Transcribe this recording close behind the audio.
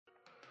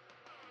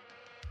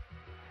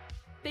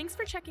Thanks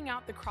for checking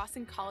out the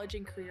Crossing College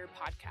and Career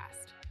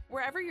podcast.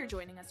 Wherever you're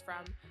joining us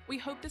from, we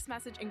hope this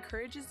message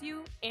encourages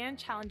you and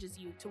challenges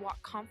you to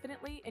walk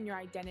confidently in your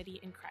identity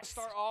in Christ.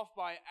 Start off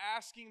by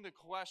asking the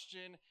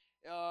question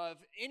if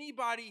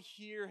anybody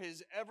here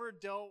has ever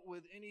dealt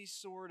with any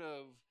sort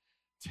of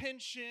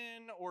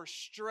tension or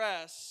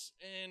stress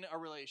in a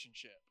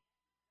relationship.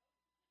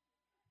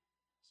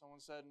 Someone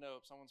said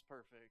nope, someone's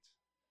perfect.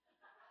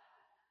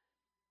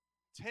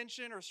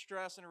 Tension or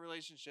stress in a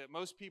relationship.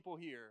 Most people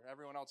here,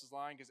 everyone else is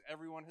lying because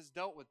everyone has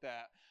dealt with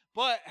that.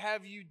 But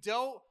have you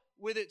dealt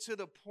with it to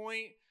the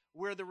point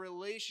where the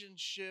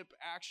relationship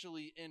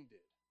actually ended?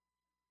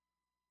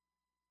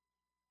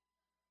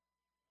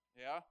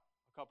 Yeah?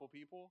 A couple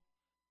people?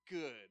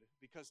 Good.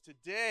 Because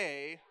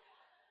today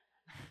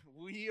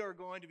we are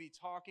going to be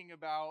talking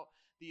about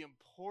the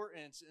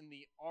importance and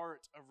the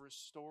art of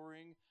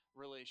restoring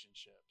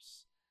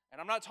relationships. And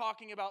I'm not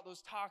talking about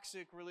those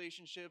toxic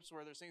relationships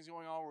where there's things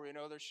going on where we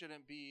know there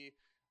shouldn't be.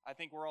 I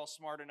think we're all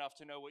smart enough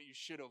to know what you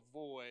should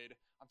avoid.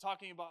 I'm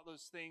talking about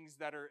those things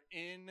that are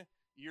in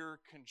your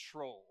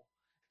control.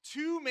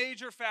 Two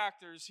major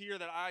factors here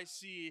that I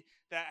see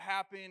that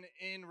happen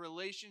in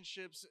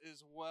relationships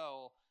as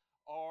well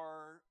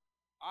are,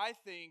 I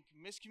think,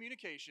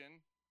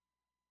 miscommunication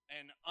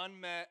and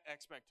unmet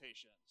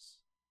expectations.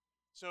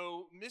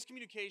 So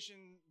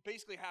miscommunication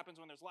basically happens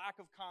when there's lack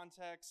of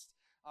context,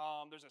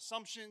 there's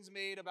assumptions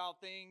made about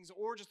things,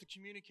 or just the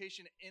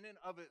communication in and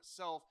of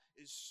itself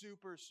is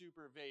super,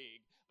 super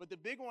vague. But the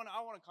big one I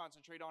want to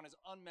concentrate on is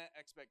unmet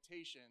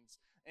expectations.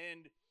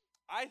 And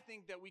I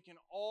think that we can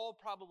all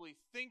probably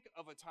think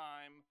of a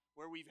time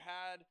where we've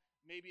had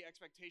maybe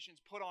expectations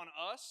put on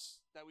us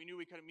that we knew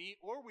we couldn't meet,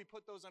 or we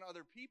put those on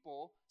other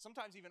people,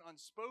 sometimes even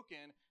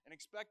unspoken, and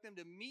expect them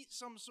to meet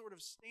some sort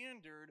of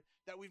standard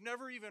that we've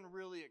never even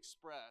really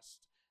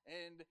expressed.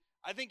 And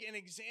I think an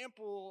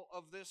example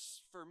of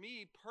this for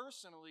me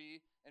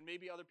personally, and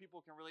maybe other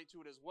people can relate to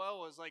it as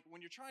well, is like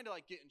when you're trying to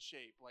get in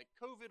shape. Like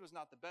COVID was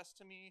not the best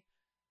to me,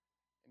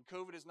 and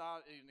COVID is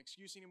not an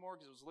excuse anymore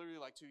because it was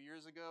literally 2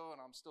 years ago and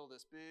I'm still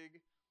this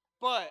big.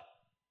 But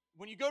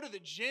when you go to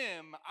the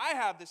gym, I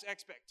have this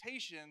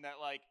expectation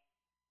that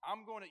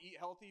I'm going to eat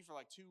healthy for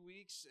 2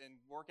 weeks and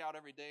work out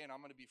every day and I'm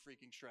going to be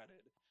freaking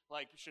shredded.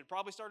 Should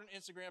probably start an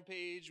Instagram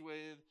page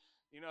with,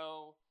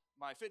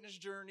 my fitness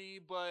journey,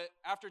 but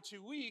after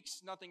 2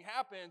 weeks, nothing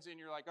happens and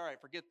you're like, all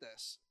right, forget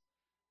this.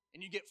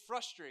 And you get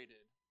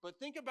frustrated. But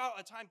think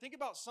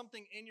about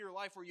something in your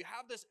life where you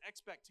have this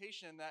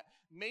expectation that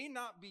may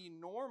not be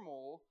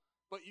normal,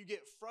 but you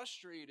get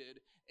frustrated.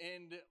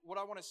 And what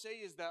I want to say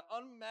is that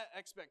unmet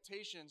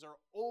expectations are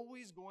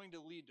always going to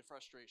lead to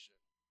frustration.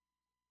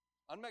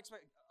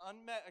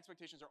 Unmet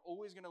expectations are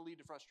always going to lead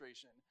to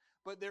frustration.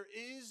 But there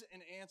is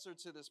an answer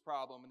to this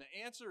problem. And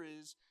the answer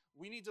is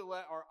we need to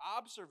let our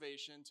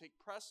observation take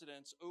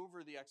precedence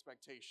over the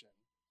expectation.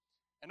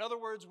 In other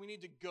words, we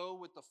need to go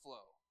with the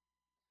flow.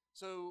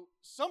 So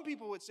some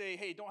people would say,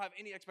 hey, don't have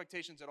any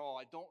expectations at all.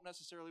 I don't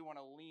necessarily want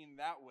to lean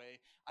that way.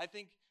 I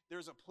think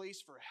there's a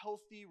place for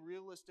healthy,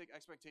 realistic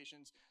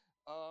expectations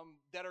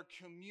that are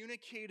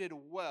communicated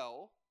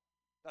well.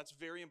 That's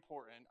very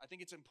important. I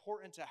think it's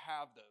important to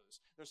have those.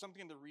 There's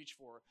something to reach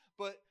for.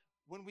 But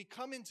when we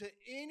come into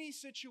any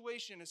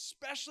situation,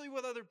 especially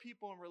with other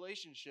people in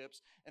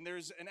relationships, and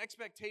there's an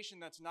expectation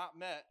that's not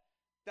met,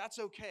 that's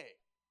okay.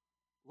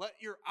 Let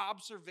your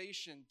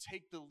observation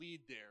take the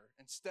lead there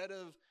instead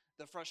of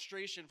the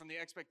frustration from the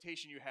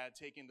expectation you had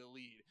taking the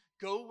lead.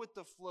 Go with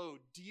the flow.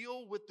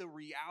 Deal with the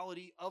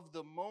reality of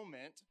the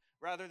moment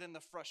rather than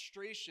the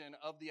frustration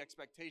of the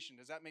expectation.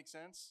 Does that make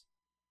sense?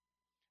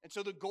 And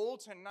so the goal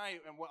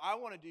tonight, and what I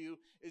want to do,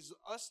 is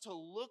us to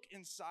look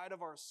inside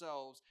of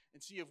ourselves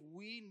and see if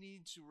we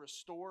need to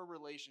restore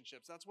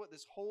relationships. That's what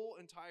this whole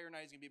entire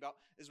night is going to be about,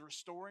 is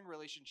restoring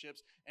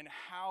relationships and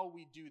how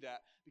we do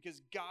that.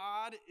 Because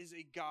God is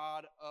a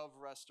God of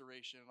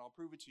restoration, and I'll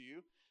prove it to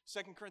you.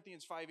 2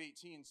 Corinthians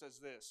 5:18 says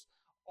this,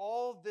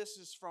 all this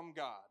is from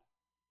God,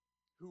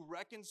 who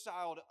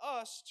reconciled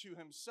us to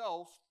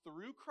himself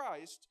through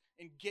Christ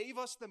and gave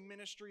us the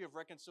ministry of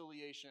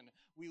reconciliation.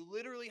 We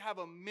literally have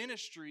a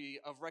ministry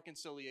of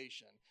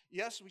reconciliation.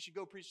 Yes, we should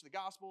go preach the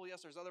gospel.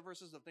 Yes, there's other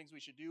verses of things we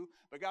should do.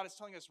 But God is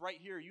telling us right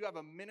here, you have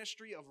a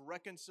ministry of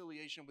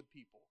reconciliation with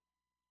people.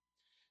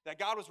 That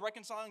God was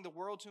reconciling the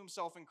world to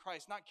himself in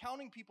Christ, not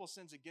counting people's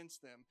sins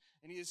against them.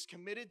 And he has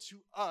committed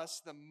to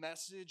us the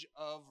message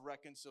of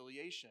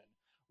reconciliation.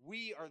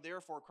 We are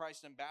therefore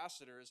Christ's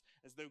ambassadors,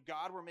 as though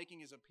God were making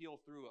his appeal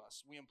through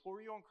us. We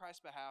implore you on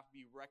Christ's behalf,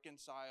 be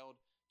reconciled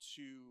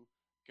to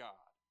God.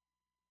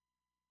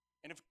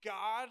 And if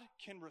God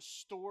can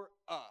restore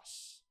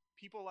us,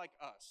 people like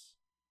us,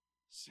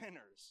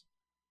 sinners,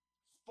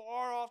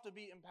 far off the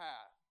beaten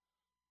path,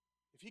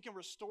 if he can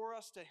restore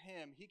us to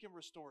him, he can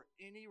restore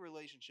any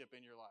relationship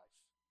in your life.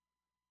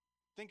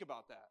 Think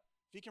about that.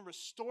 If he can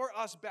restore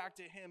us back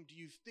to him, do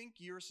you think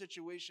your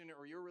situation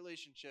or your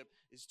relationship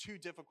is too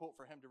difficult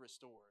for him to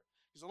restore?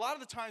 Because a lot of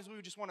the times we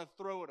would just want to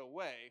throw it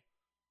away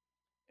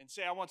and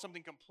say, I want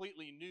something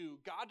completely new.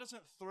 God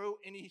doesn't throw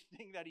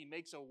anything that he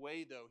makes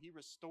away, though. He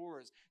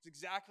restores. It's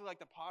exactly like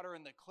the potter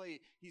and the clay.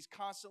 He's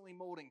constantly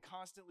molding,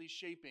 constantly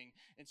shaping.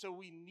 And so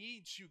we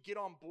need to get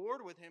on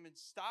board with him and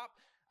stop,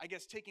 I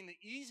guess, taking the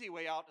easy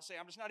way out to say,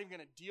 I'm just not even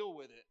going to deal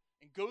with it,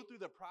 and go through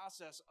the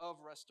process of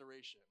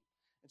restoration.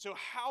 And so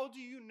how do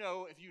you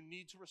know if you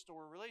need to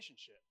restore a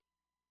relationship?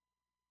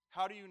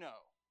 How do you know?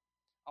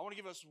 I want to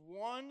give us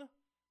one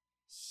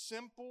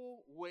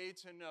simple way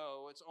to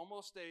know. It's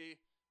almost a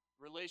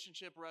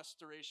relationship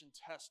restoration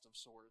test of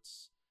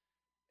sorts.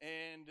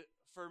 And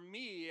for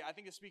me, I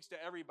think it speaks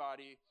to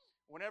everybody.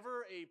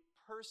 Whenever a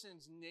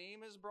person's name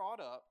is brought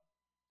up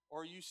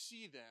or you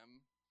see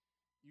them,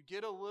 you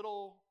get a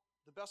little,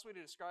 the best way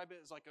to describe it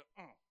is like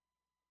a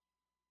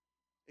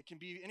It can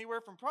be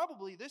anywhere from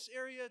probably this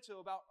area to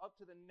about up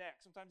to the neck.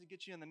 Sometimes it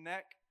gets you in the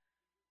neck.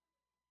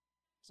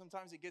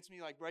 Sometimes it gets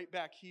me like right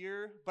back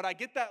here. But I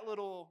get that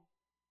little,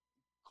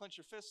 clench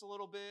your fists a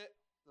little bit.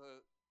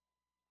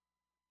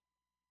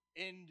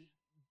 And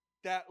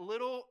that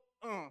little,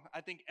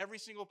 I think every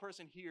single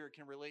person here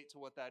can relate to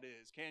what that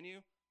is. Can you?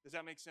 Does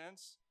that make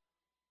sense?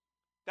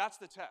 That's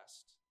the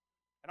test.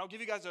 And I'll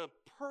give you guys a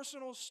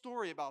personal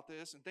story about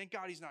this. And thank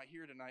God he's not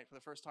here tonight for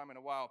the first time in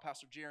a while.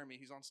 Pastor Jeremy,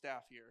 he's on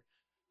staff here.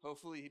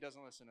 Hopefully he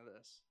doesn't listen to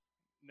this.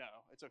 No,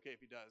 it's okay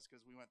if he does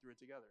because we went through it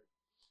together.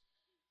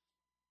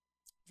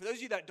 For those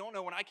of you that don't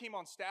know, when I came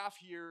on staff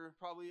here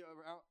probably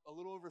around a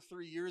little over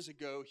 3 years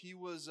ago, he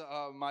was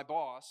my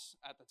boss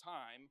at the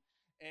time.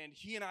 And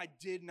he and I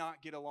did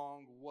not get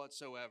along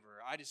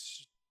whatsoever. I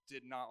just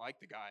did not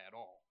like the guy at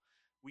all.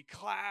 We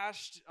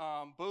clashed.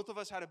 Both of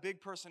us had a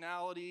big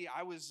personality.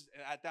 I was,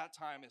 at that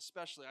time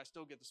especially, I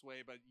still get this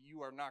way, but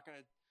you are not going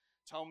to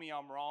tell me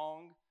I'm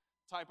wrong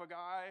type of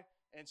guy.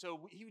 And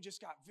so he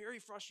just got very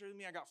frustrated with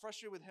me. I got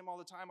frustrated with him all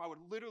the time. I would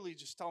literally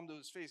just tell him to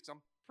his face because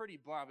I'm pretty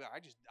blunt.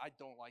 I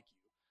don't like you.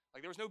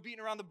 Like, there was no beating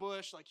around the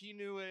bush. Like, he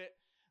knew it.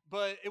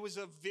 But it was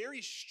a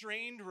very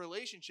strained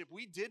relationship.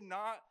 We did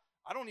not,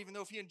 I don't even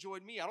know if he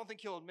enjoyed me. I don't think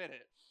he'll admit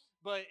it.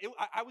 But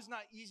I was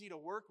not easy to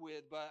work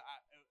with, but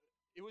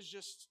it was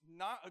just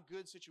not a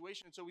good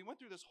situation. And so we went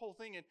through this whole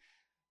thing, and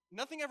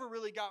nothing ever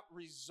really got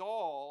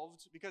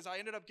resolved because I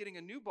ended up getting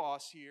a new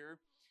boss here,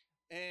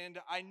 and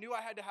I knew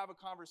I had to have a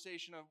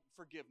conversation of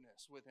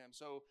forgiveness with him.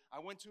 So I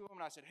went to him,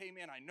 and I said, hey,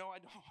 man, I know I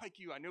don't like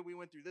you. I know we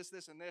went through this,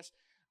 this, and this.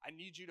 I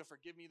need you to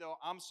forgive me, though.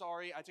 I'm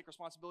sorry. I take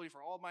responsibility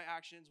for all of my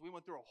actions. We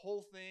went through a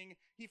whole thing.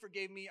 He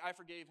forgave me. I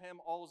forgave him.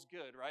 All is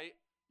good, right?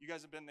 You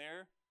guys have been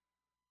there.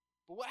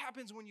 But what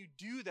happens when you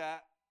do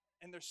that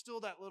and there's still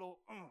that little,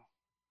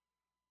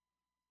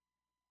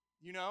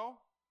 you know?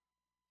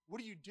 What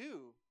do you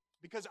do?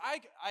 Because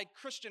I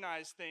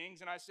Christianize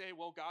things and I say,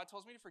 well, God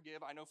tells me to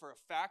forgive. I know for a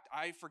fact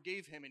I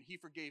forgave him and he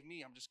forgave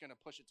me. I'm just going to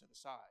push it to the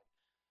side.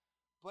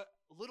 But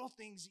little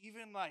things,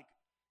 even like,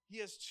 he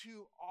has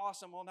 2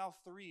 awesome, well, now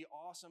 3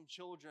 awesome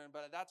children,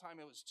 but at that time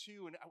it was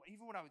 2. And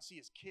even when I would see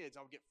his kids,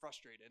 I would get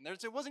frustrated. And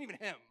it wasn't even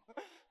him.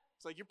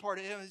 It's like, you're part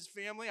of his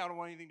family. I don't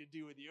want anything to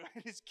do with you.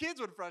 And his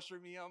kids would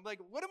frustrate me. I'm like,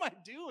 what am I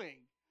doing?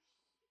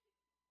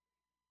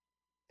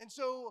 And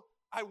so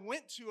I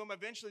went to him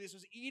eventually. This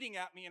was eating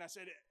at me. And I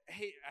said,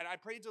 hey, and I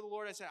prayed to the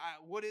Lord. I said,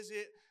 what is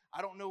it?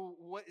 I don't know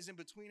what is in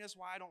between us,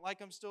 why I don't like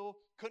him still.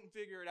 Couldn't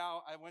figure it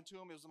out. I went to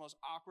him. It was the most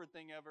awkward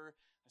thing ever.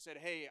 I said,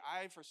 hey,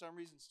 I, for some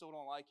reason, still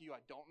don't like you. I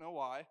don't know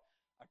why.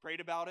 I prayed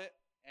about it.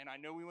 And I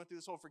know we went through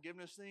this whole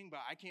forgiveness thing,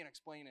 but I can't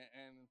explain it.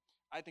 And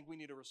I think we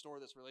need to restore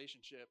this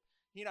relationship.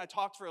 He and I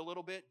talked for a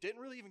little bit.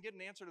 Didn't really even get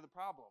an answer to the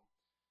problem.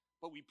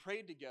 But we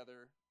prayed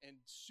together, and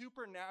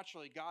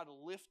supernaturally, God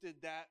lifted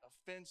that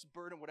offense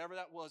burden, whatever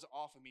that was,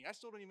 off of me. I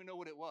still don't even know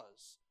what it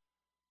was.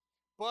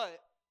 But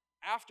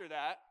after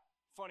that,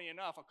 funny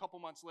enough, a couple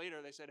months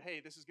later, they said, hey,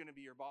 this is going to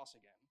be your boss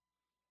again.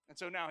 And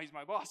so now he's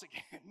my boss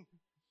again.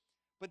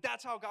 But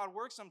that's how God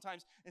works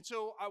sometimes. And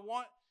so I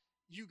want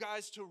you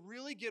guys to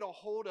really get a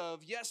hold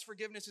of, yes,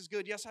 forgiveness is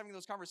good. Yes, having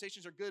those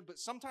conversations are good, but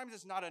sometimes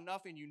it's not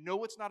enough, and you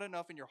know it's not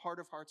enough in your heart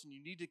of hearts, and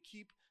you need to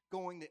keep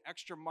going the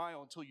extra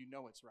mile until you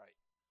know it's right.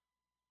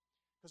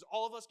 Because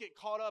all of us get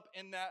caught up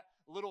in that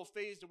little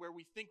phase to where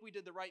we think we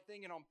did the right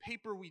thing, and on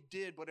paper we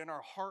did, but in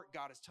our heart,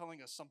 God is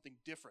telling us something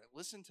different.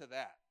 Listen to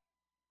that.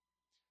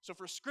 So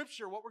for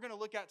scripture, what we're going to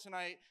look at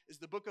tonight is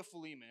the book of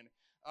Philemon.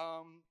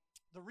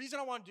 The reason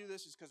I want to do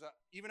this is because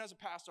even as a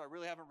pastor, I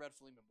really haven't read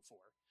Philemon before.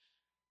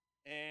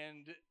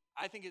 And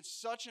I think it's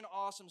such an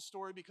awesome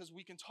story because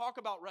we can talk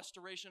about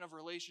restoration of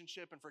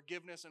relationship and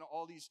forgiveness and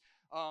all these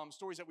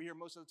stories that we hear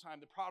most of the time.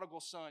 The prodigal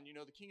son, you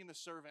know, the king and the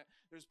servant.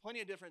 There's plenty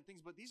of different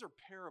things, but these are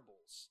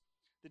parables.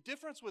 The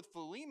difference with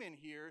Philemon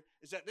here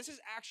is that this is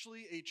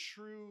actually a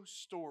true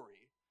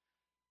story.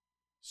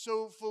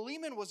 So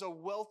Philemon was a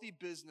wealthy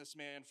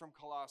businessman from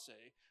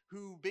Colossae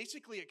who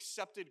basically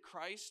accepted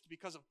Christ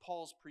because of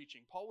Paul's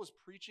preaching. Paul was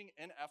preaching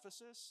in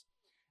Ephesus,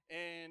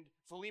 and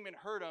Philemon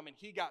heard him, and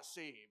he got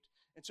saved.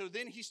 And so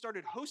then he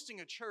started hosting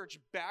a church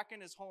back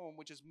in his home,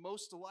 which is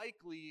most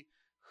likely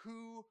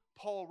who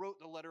Paul wrote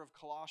the letter of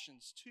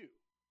Colossians to.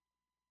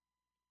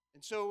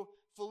 And so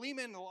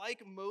Philemon,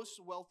 like most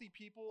wealthy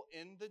people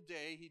in the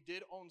day, he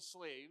did own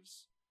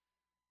slaves.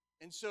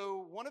 And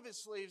so one of his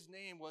slaves'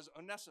 name was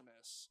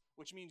Onesimus,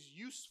 which means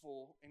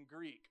useful in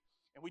Greek.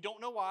 And we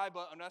don't know why,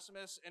 but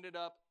Onesimus ended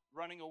up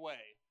running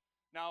away.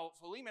 Now,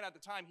 Philemon at the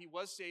time, he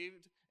was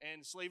saved,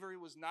 and slavery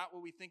was not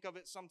what we think of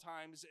it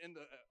sometimes in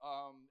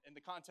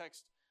the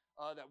context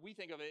that we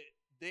think of it.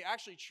 They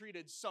actually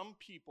treated some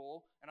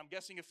people, and I'm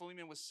guessing if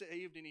Philemon was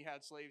saved and he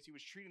had slaves, he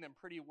was treating them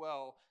pretty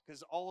well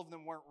because all of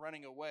them weren't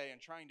running away and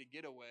trying to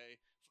get away.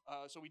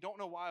 So we don't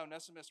know why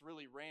Onesimus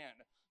really ran.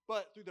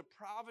 But through the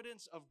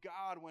providence of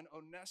God, when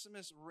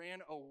Onesimus ran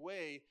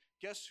away,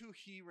 guess who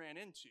he ran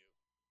into?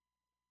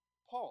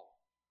 Paul.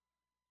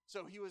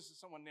 So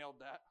someone nailed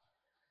that.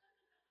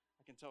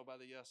 I can tell by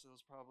the yes, it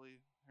was probably,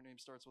 her name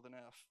starts with an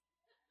F.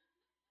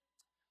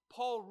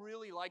 Paul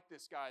really liked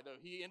this guy, though.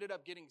 He ended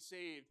up getting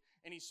saved,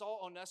 and he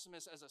saw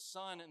Onesimus as a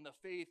son in the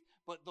faith,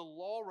 but the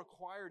law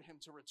required him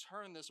to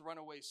return this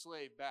runaway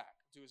slave back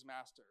to his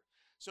master.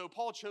 So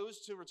Paul chose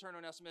to return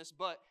Onesimus,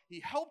 but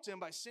he helped him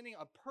by sending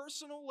a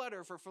personal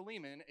letter for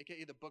Philemon,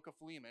 aka the book of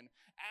Philemon,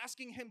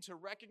 asking him to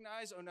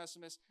recognize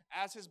Onesimus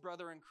as his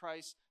brother in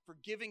Christ,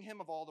 forgiving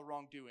him of all the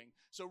wrongdoing.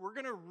 So we're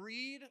going to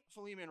read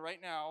Philemon right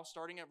now,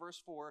 starting at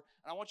verse 4,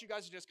 and I want you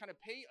guys to just kind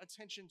of pay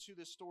attention to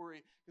this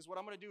story, because what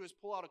I'm going to do is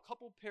pull out a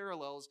couple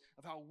parallels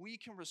of how we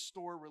can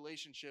restore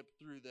relationship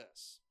through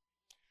this.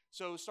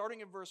 So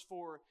starting in verse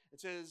 4, it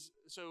says,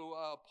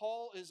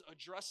 Paul is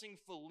addressing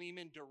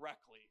Philemon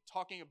directly,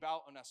 talking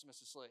about Onesimus,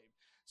 the slave.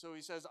 So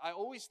he says, I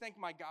always thank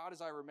my God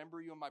as I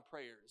remember you in my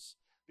prayers,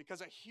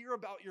 because I hear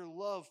about your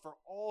love for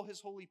all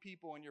his holy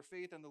people and your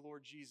faith in the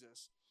Lord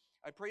Jesus.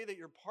 I pray that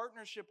your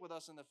partnership with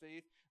us in the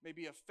faith may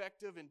be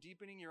effective in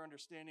deepening your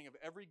understanding of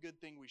every good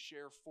thing we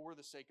share for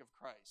the sake of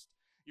Christ.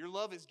 Your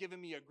love has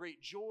given me a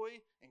great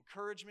joy,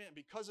 encouragement, and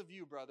because of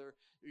you, brother,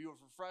 you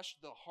have refreshed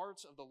the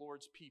hearts of the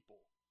Lord's people.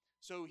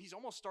 So he's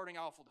almost starting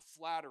off with a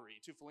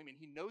flattery to Philemon.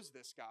 He knows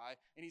this guy,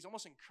 and he's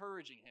almost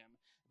encouraging him.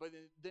 But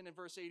then in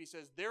verse 8, he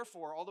says,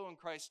 therefore, although in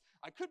Christ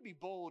I could be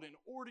bold and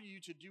order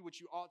you to do what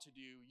you ought to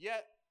do,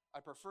 yet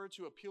I prefer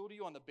to appeal to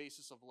you on the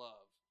basis of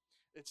love.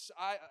 It's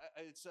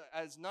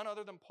as none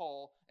other than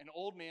Paul, an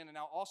old man and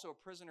now also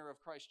a prisoner of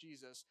Christ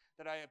Jesus,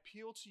 that I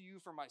appeal to you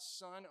for my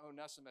son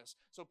Onesimus.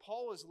 So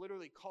Paul is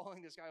literally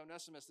calling this guy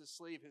Onesimus, this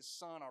slave, his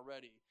son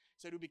already. He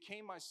said, who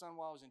became my son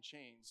while I was in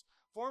chains.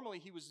 Formerly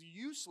he was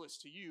useless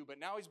to you, but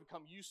now he's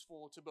become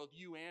useful to both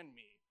you and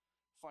me.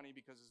 Funny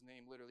because his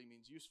name literally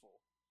means useful.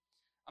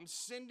 I'm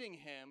sending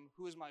him,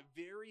 who is my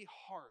very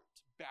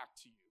heart, back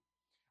to you.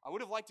 I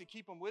would have liked to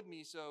keep him with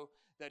me so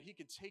that he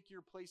could take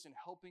your place in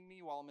helping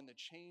me while I'm in the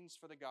chains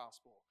for the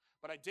gospel.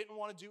 But I didn't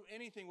want to do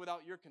anything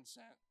without your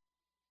consent,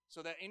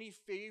 so that any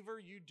favor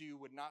you do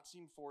would not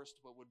seem forced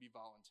but would be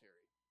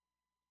voluntary.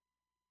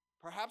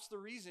 Perhaps the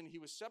reason he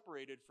was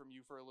separated from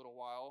you for a little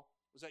while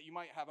was that you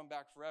might have him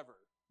back forever,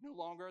 no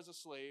longer as a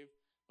slave,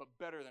 but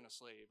better than a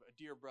slave, a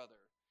dear brother.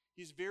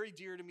 He's very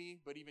dear to me,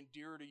 but even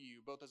dearer to you,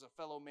 both as a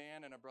fellow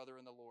man and a brother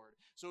in the Lord.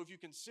 So if you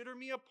consider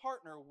me a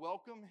partner,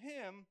 welcome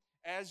him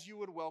as you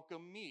would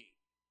welcome me.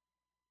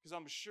 Because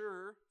I'm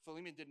sure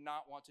Philemon did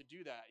not want to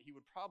do that. He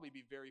would probably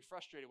be very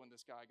frustrated when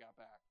this guy got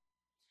back.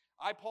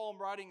 I, Paul,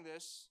 am writing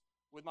this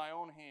with my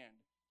own hand.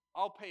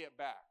 I'll pay it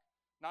back.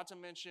 Not to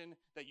mention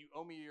that you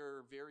owe me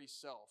your very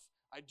self.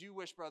 I do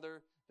wish,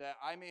 brother, that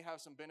I may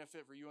have some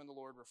benefit for you in the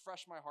Lord.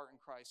 Refresh my heart in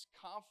Christ.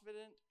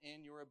 Confident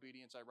in your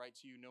obedience, I write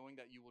to you, knowing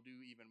that you will do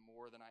even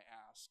more than I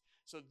ask.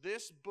 So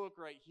this book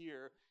right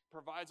here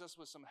provides us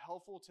with some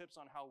helpful tips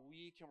on how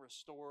we can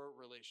restore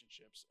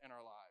relationships in our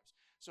lives.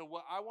 So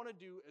what I want to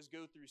do is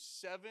go through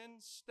 7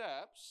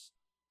 steps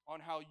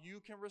on how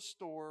you can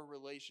restore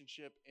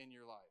relationship in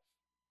your life.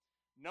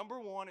 Number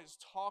 1 is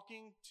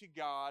talking to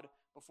God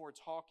before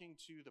talking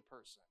to the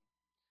person.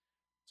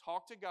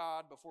 Talk to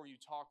God before you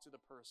talk to the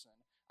person.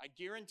 I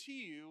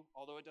guarantee you,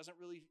 although it doesn't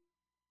really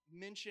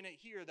mention it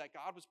here, that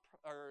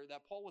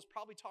that Paul was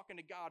probably talking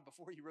to God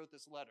before he wrote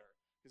this letter,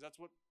 because that's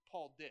what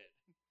Paul did.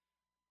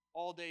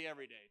 All day,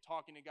 every day,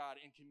 talking to God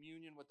in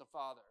communion with the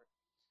Father.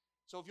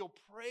 So if you'll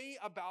pray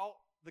about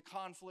the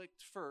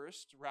conflict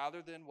first,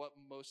 rather than what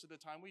most of the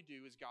time we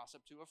do is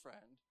gossip to a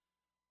friend.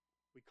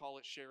 We call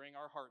it sharing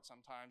our heart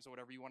sometimes, or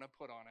whatever you want to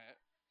put on it.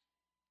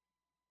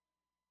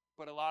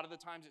 But a lot of the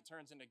times it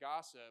turns into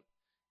gossip.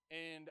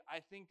 And I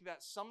think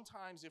that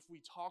sometimes if we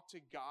talk to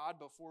God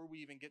before we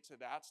even get to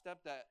that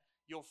step, that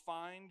you'll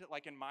find,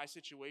 like in my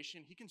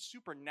situation, he can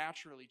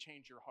supernaturally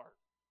change your heart.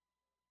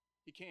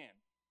 He can.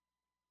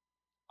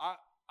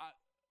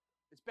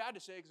 It's bad to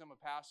say because I'm a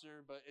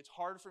pastor, but it's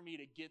hard for me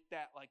to get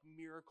that like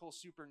miracle,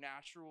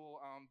 supernatural,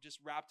 just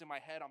wrapped in my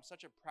head. I'm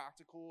such a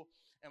practical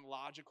and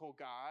logical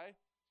guy.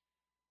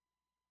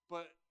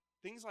 But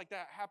things like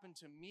that happen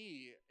to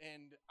me,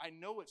 and I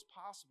know it's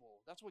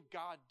possible. That's what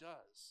God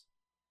does.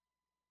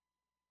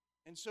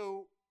 And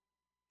so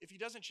if he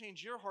doesn't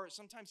change your heart,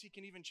 sometimes he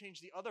can even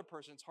change the other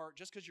person's heart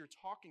just because you're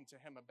talking to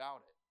him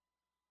about it.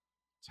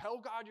 Tell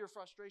God your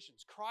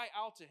frustrations. Cry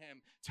out to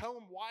him. Tell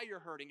him why you're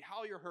hurting,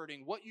 how you're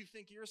hurting, what you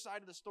think your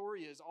side of the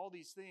story is, all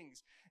these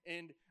things.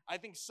 And I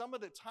think some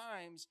of the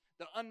times,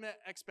 the unmet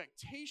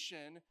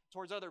expectation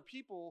towards other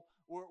people,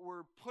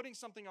 we're putting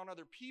something on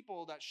other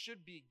people that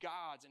should be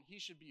God's and he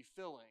should be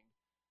filling.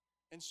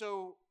 And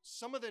so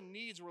some of the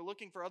needs we're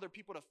looking for other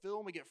people to fill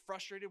and we get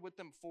frustrated with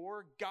them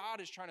for, God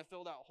is trying to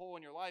fill that hole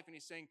in your life. And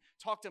he's saying,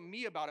 talk to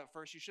me about it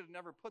first. You should have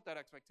never put that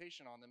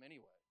expectation on them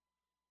anyway.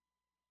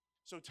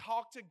 So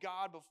talk to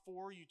God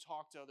before you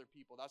talk to other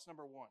people. That's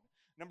number one.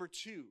 Number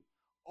two,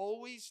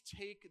 always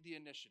take the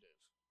initiative.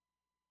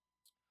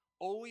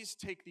 Always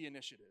take the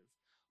initiative.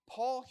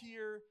 Paul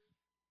here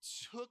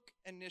took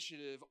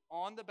initiative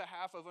on the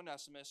behalf of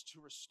Onesimus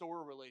to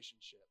restore a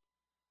relationship.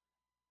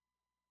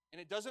 And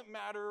it doesn't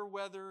matter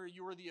whether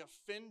you are the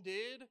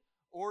offended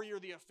or you're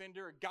the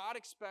offender. God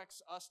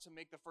expects us to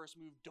make the first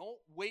move. Don't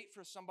wait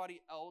for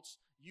somebody else.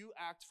 You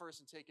act first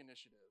and take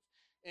initiative.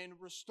 And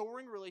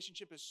restoring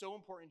relationship is so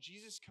important.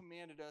 Jesus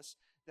commanded us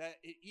that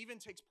it even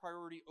takes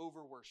priority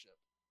over worship.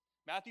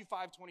 Matthew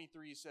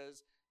 5:23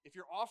 says, if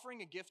you're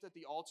offering a gift at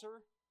the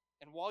altar,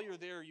 and while you're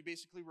there, you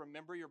basically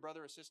remember your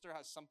brother or sister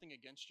has something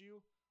against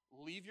you,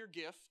 leave your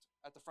gift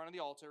at the front of the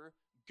altar,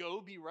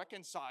 go be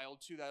reconciled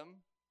to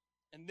them,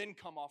 and then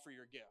come offer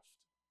your gift.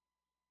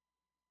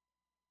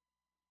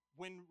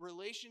 When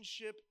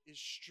relationship is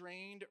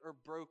strained or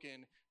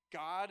broken,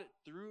 God,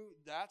 through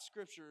that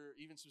scripture,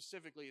 even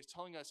specifically, is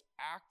telling us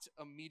act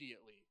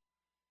immediately.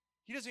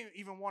 He doesn't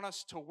even want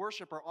us to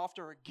worship or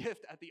offer a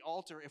gift at the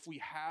altar if we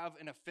have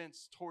an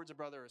offense towards a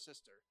brother or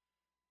sister.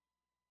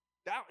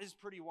 That is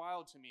pretty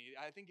wild to me.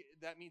 I think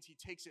that means he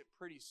takes it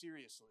pretty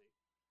seriously.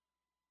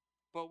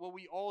 But what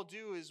we all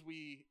do is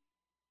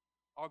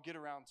I'll get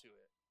around to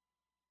it.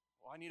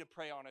 Well, I need to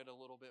pray on it a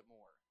little bit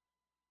more.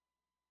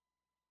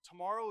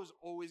 Tomorrow is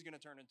always going to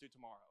turn into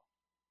tomorrow.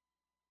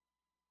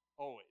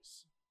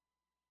 Always.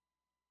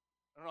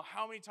 I don't know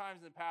how many times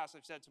in the past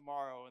I've said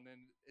tomorrow, and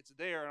then it's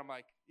there, and I'm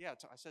like, yeah,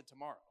 I said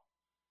tomorrow.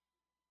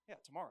 Yeah,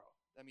 tomorrow.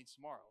 That means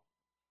tomorrow.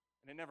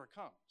 And it never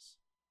comes.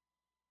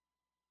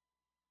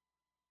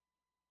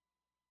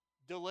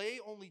 Delay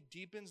only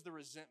deepens the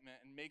resentment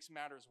and makes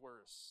matters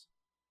worse.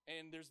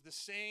 And there's the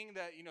saying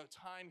that,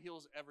 time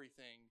heals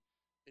everything.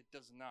 It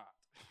does not.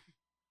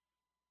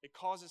 It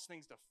causes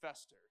things to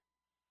fester.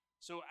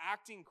 So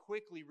acting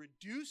quickly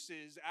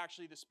reduces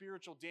actually the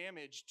spiritual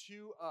damage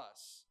to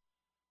us.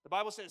 The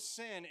Bible says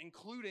sin,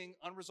 including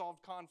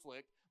unresolved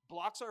conflict,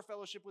 blocks our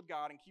fellowship with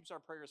God and keeps our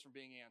prayers from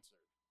being answered.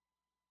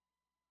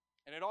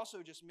 And it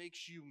also just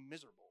makes you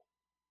miserable.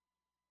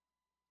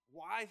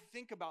 Why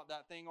think about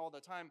that thing all the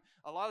time?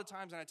 A lot of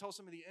times, and I tell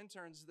some of the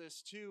interns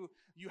this too,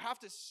 you have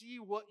to see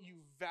what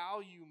you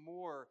value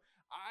more.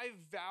 I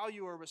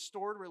value a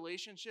restored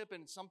relationship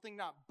and something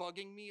not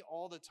bugging me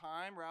all the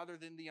time rather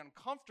than the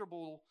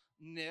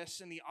uncomfortableness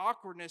and the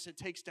awkwardness it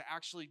takes to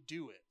actually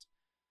do it.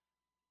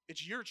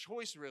 It's your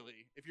choice,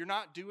 really. If you're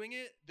not doing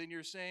it, then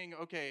you're saying,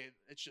 okay,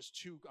 it's just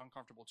too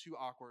uncomfortable, too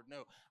awkward.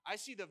 No, I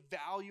see the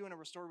value in a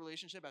restored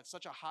relationship at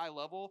such a high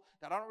level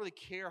that I don't really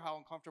care how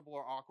uncomfortable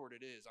or awkward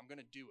it is. I'm going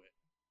to do it.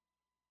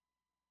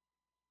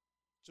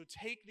 So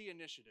take the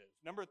initiative.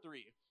 Number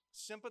 3,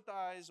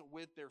 sympathize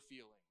with their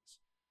feelings.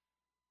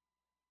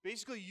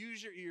 Basically,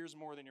 use your ears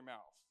more than your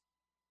mouth.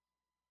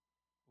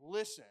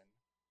 Listen.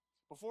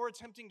 Before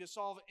attempting to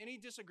solve any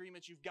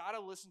disagreements, you've got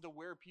to listen to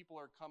where people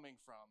are coming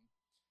from.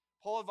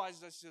 Paul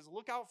advises us, he says,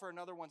 look out for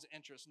another one's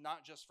interest,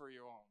 not just for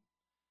your own.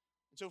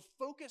 And so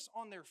focus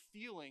on their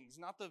feelings,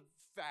 not the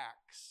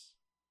facts,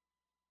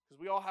 because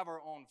we all have our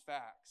own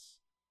facts.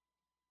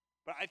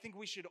 But I think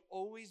we should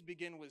always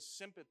begin with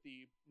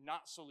sympathy,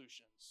 not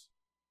solutions.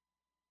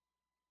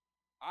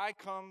 I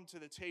come to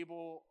the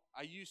table,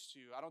 I used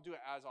to, I don't do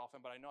it as often,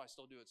 but I know I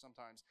still do it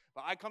sometimes.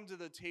 But I come to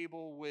the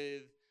table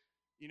with,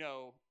 I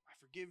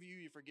forgive you,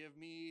 you forgive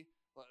me,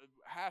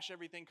 hash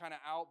everything kind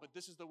of out, but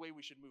this is the way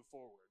we should move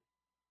forward.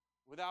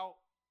 Without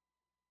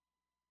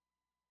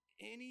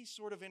any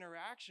sort of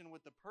interaction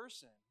with the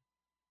person.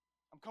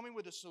 I'm coming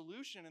with a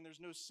solution and there's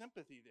no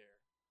sympathy there.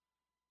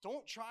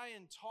 Don't try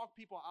and talk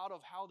people out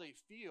of how they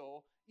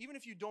feel. Even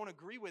if you don't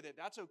agree with it,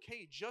 that's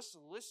okay. Just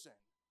listen.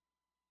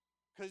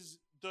 Because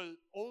the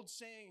old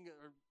saying,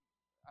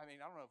 I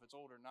don't know if it's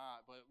old or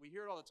not, but we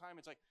hear it all the time.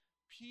 It's like,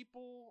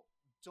 people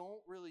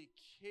don't really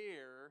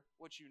care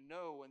what you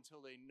know until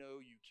they know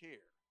you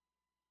care.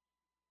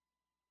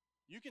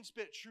 You can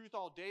spit truth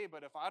all day,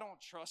 but if I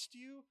don't trust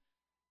you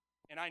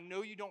and I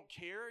know you don't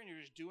care and you're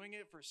just doing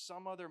it for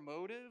some other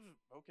motive,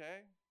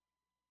 okay.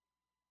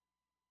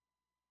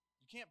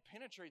 You can't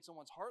penetrate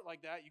someone's heart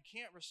like that. You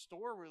can't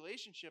restore a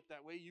relationship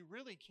that way. You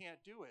really can't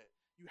do it.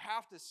 You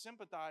have to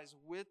sympathize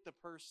with the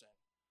person.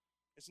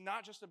 It's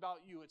not just about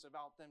you, it's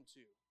about them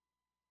too.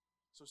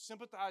 So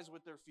sympathize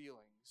with their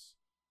feelings.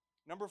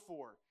 Number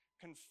 4,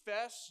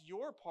 confess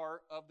your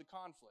part of the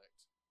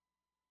conflict.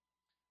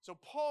 So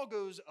Paul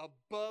goes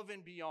above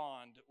and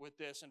beyond with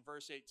this in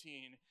verse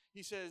 18.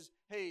 He says,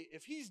 hey,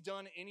 if he's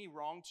done any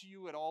wrong to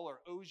you at all or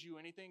owes you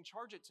anything,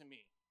 charge it to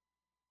me.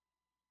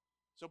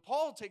 So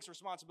Paul takes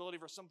responsibility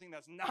for something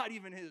that's not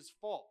even his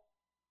fault.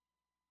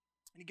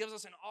 And he gives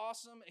us an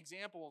awesome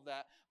example of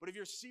that. But if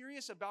you're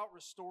serious about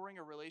restoring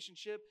a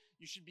relationship,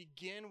 you should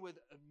begin with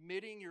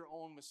admitting your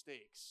own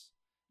mistakes.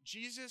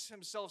 Jesus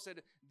himself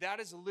said that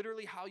is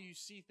literally how you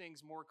see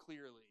things more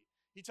clearly.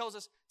 He tells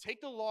us,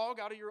 take the log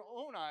out of your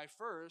own eye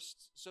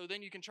first, so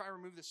then you can try and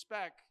remove the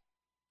speck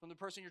from the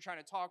person you're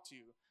trying to talk to.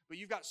 But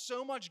you've got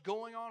so much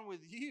going on with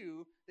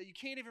you that you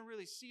can't even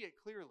really see it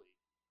clearly.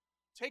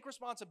 Take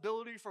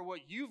responsibility for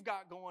what you've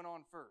got going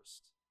on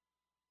first.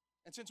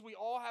 And since we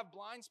all have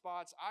blind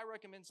spots, I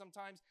recommend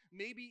sometimes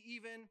maybe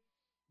even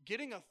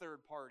getting a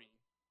third party.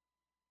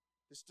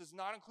 This does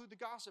not include the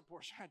gossip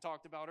portion I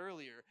talked about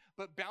earlier,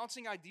 but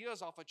bouncing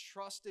ideas off a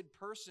trusted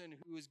person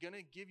who is going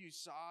to give you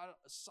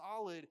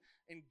solid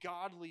and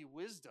godly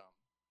wisdom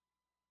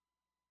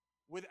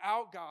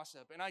without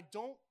gossip. And I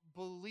don't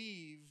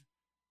believe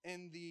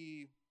in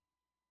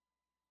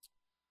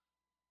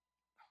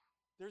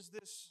there's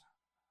this,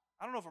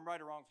 I don't know if I'm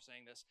right or wrong for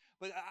saying this,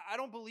 but I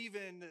don't believe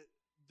in,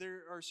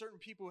 there are certain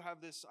people who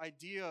have this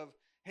idea of,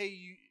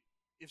 hey,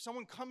 if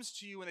someone comes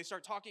to you and they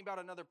start talking about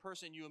another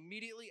person, you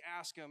immediately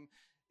ask them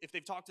if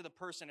they've talked to the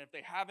person. If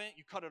they haven't,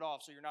 you cut it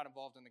off so you're not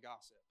involved in the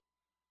gossip.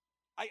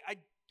 I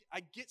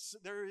get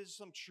there is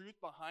some truth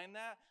behind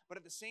that, but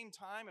at the same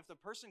time, if the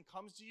person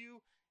comes to you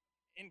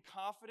in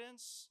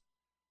confidence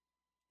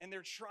and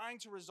they're trying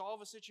to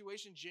resolve a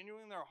situation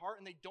genuinely in their heart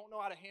and they don't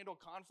know how to handle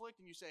conflict,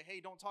 and you say, hey,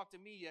 don't talk to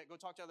me yet, go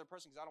talk to the other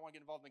person because I don't want to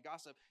get involved in the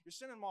gossip, you're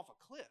sending them off a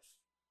cliff.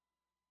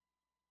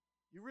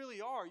 You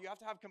really are. You have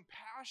to have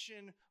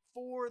compassion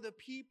for the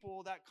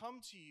people that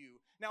come to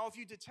you. Now, if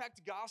you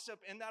detect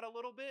gossip in that a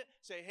little bit,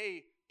 say,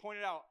 hey, point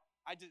it out.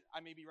 I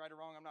may be right or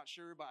wrong, I'm not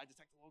sure, but I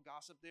detect a little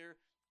gossip there.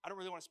 I don't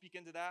really want to speak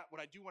into that. What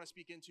I do want to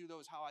speak into,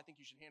 though, is how I think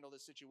you should handle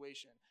this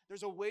situation.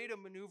 There's a way to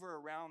maneuver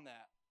around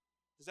that.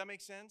 Does that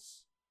make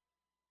sense?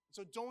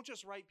 So don't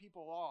just write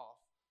people off,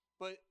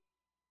 but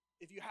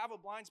if you have a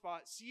blind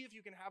spot, see if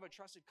you can have a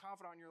trusted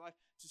confidant in your life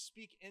to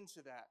speak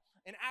into that.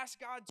 And ask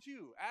God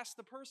too. Ask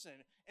the person,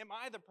 am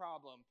I the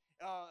problem?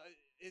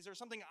 Is there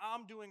something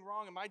I'm doing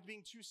wrong? Am I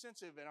being too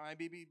sensitive? Am I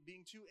maybe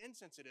being too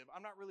insensitive?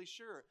 I'm not really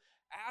sure.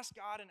 Ask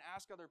God and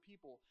ask other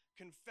people.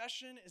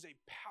 Confession is a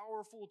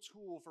powerful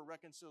tool for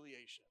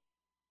reconciliation.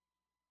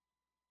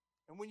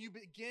 And when you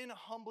begin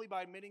humbly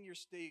by admitting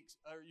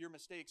your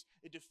mistakes,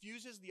 it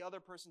diffuses the other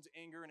person's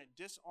anger and it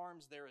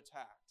disarms their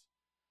attack.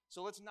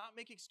 So let's not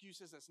make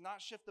excuses. Let's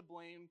not shift the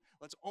blame.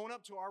 Let's own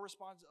up to our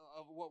response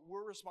of what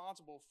we're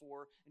responsible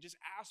for and just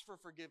ask for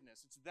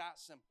forgiveness. It's that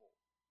simple.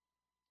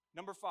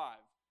 Number 5,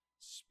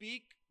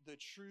 speak the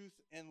truth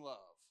in love.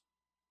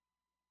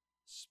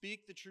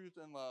 Speak the truth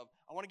in love.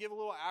 I want to give a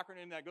little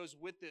acronym that goes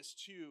with this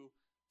too.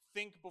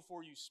 Think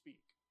before you speak.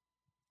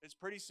 It's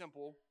pretty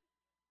simple.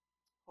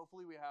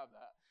 Hopefully we have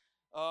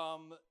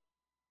that.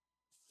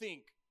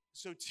 Think.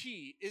 So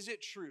T, is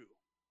it true?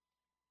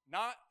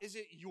 Not is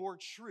it your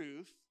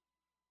truth,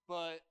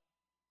 but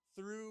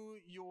through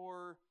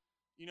your,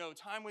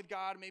 time with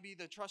God, maybe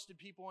the trusted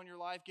people in your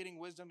life, getting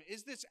wisdom,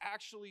 is this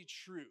actually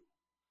true?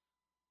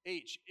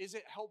 H, is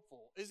it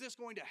helpful? Is this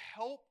going to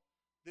help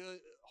the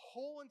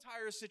whole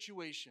entire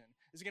situation?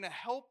 Is it going to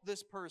help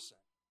this person?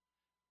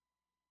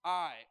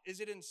 I,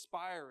 is it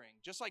inspiring?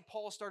 Just like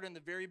Paul started in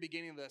the very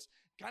beginning of this,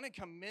 kind of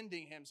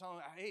commending him, telling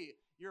him, hey,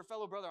 you're a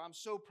fellow brother. I'm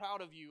so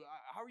proud of you.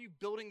 How are you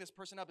building this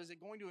person up? Is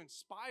it going to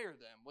inspire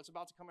them? What's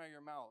about to come out of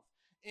your mouth?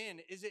 N,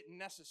 is it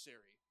necessary?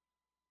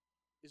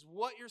 Is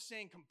what you're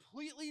saying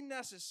completely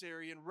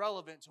necessary and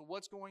relevant to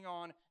what's going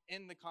on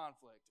in the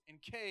conflict?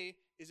 And K,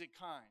 is it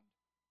kind?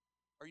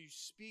 Are you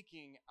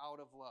speaking out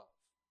of love?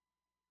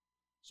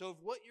 So if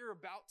what you're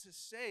about to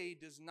say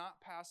does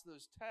not pass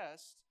those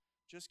tests,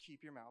 just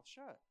keep your mouth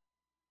shut.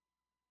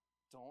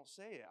 Don't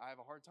say it. I have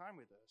a hard time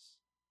with this.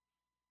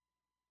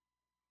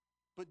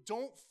 But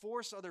don't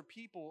force other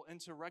people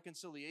into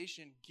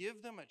reconciliation.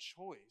 Give them a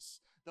choice.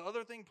 The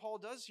other thing Paul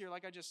does here,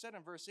 like I just said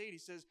in verse 8, he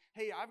says,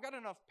 hey, I've got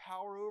enough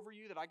power over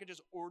you that I could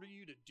just order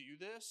you to do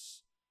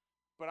this,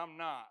 but I'm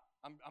not.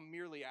 I'm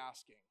merely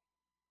asking.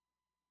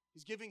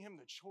 He's giving him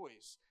the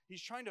choice.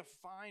 He's trying to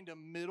find a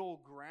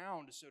middle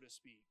ground, so to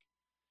speak.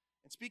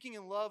 And speaking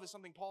in love is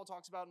something Paul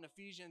talks about in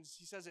Ephesians.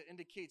 He says it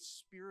indicates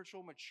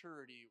spiritual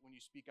maturity when you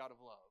speak out of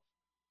love.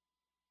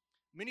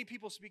 Many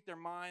people speak their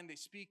mind. They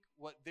speak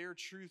what their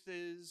truth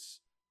is,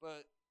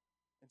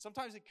 and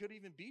sometimes it could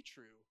even be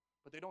true,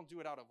 but they don't do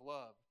it out of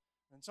love.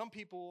 And some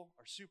people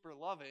are super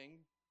loving,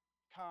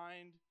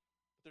 kind,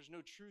 but there's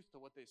no truth to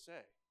what they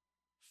say.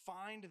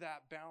 Find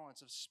that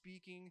balance of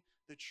speaking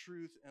the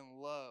truth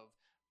in love.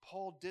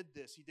 Paul did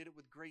this. He did it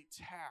with great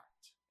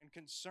tact and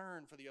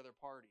concern for the other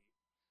party.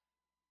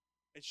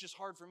 It's just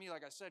hard for me,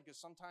 like I said, because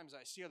sometimes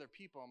I see other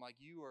people, I'm like,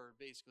 you are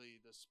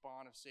basically the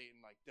spawn of Satan,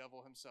 like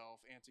devil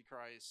himself,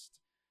 Antichrist.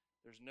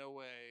 There's no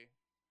way.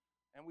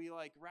 And we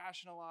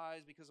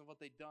rationalize because of what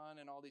they've done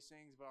and all these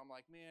things, but I'm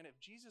like, man, if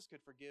Jesus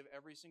could forgive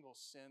every single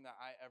sin that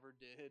I ever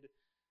did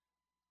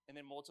and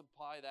then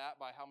multiply that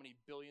by how many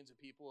billions of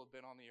people have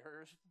been on the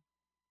earth,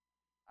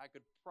 I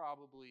could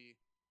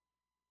probably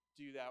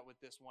do that with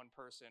this one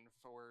person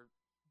for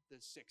the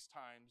 6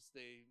 times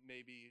they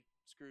maybe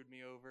screwed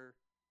me over.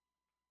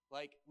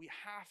 Like, we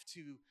have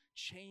to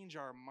change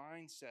our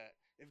mindset.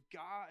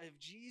 If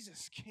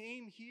Jesus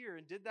came here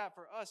and did that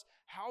for us,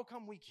 how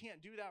come we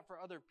can't do that for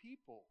other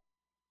people?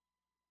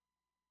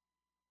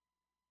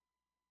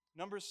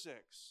 Number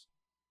 6,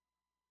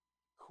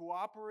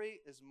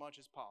 cooperate as much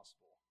as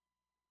possible.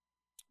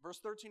 Verse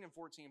 13 and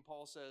 14,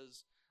 Paul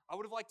says, I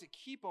would have liked to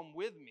keep him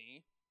with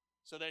me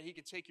so that he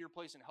could take your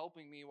place in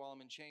helping me while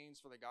I'm in chains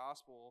for the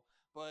gospel,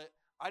 but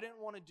I didn't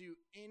want to do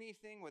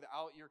anything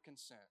without your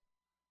consent,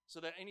 so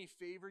that any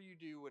favor you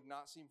do would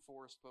not seem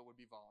forced but would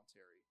be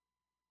voluntary.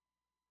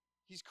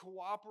 He's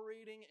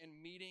cooperating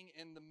and meeting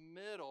in the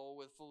middle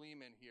with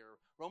Philemon here.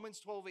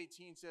 Romans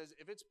 12:18 says,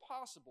 if it's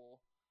possible,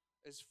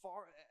 as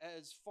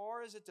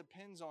far as it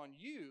depends on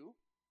you,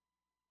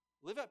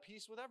 live at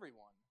peace with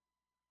everyone.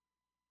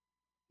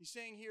 He's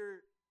saying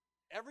here,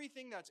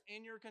 everything that's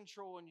in your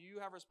control and you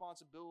have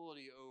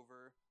responsibility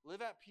over,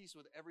 live at peace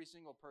with every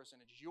single person.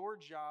 It's your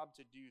job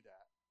to do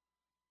that.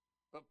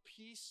 But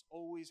peace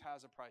always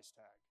has a price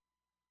tag.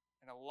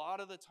 And a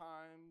lot of the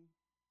time,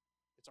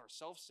 it's our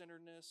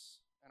self-centeredness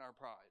and our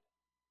pride.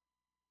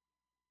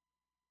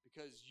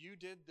 Because you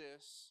did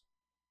this,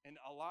 and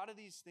a lot of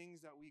these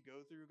things that we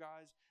go through,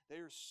 guys, they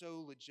are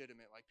so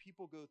legitimate. Like,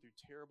 people go through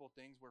terrible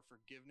things where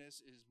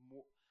forgiveness is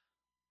more,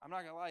 I'm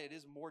not going to lie, it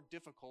is more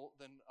difficult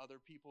than other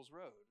people's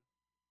road.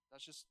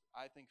 That's just,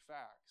 I think,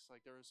 facts.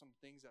 Like, there are some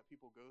things that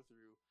people go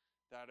through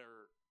that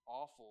are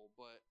awful,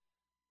 but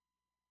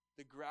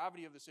the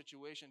gravity of the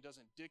situation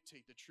doesn't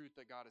dictate the truth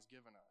that God has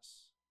given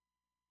us.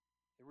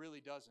 It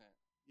really doesn't.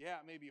 Yeah,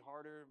 it may be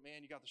harder.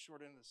 Man, you got the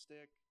short end of the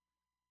stick.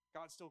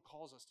 God still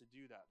calls us to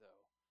do that,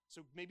 though.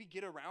 So maybe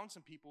get around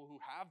some people who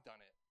have done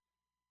it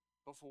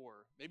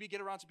before. Maybe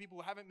get around some people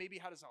who haven't maybe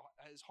had as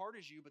hard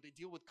as you, but they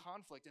deal with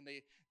conflict and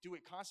they do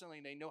it constantly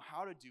and they know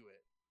how to do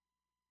it.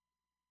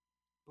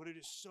 But it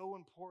is so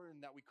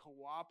important that we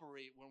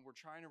cooperate when we're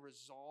trying to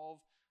resolve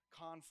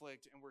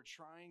conflict and we're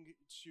trying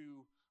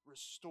to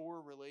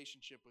restore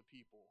relationship with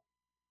people.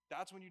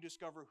 That's when you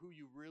discover who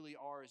you really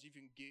are, is you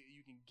can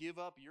give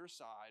up your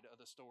side of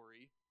the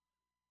story.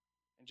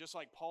 And just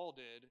like Paul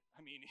did,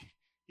 I mean,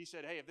 he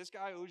said, hey, if this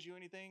guy owes you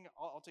anything,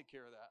 I'll take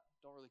care of that.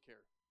 Don't really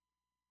care.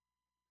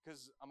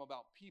 Because I'm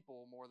about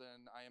people more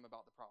than I am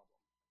about the problem.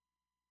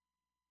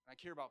 And I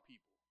care about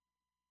people.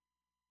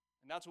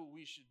 And that's what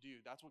we should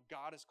do. That's what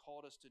God has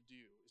called us to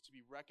do, is to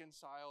be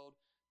reconciled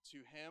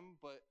to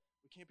him, but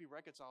we can't be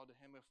reconciled to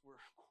him if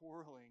we're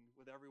quarreling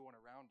with everyone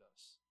around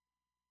us.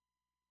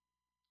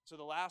 So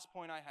the last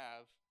point I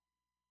have,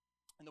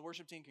 and the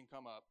worship team can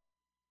come up,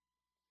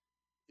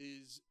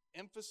 is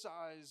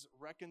emphasize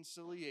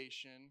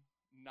reconciliation,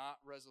 not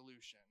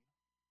resolution.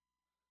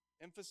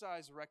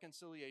 Emphasize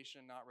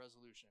reconciliation, not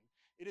resolution.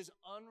 It is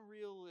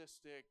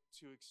unrealistic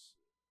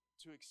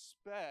to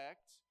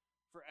expect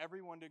for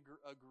everyone to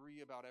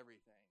agree about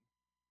everything.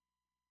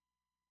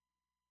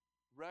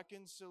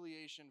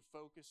 Reconciliation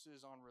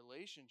focuses on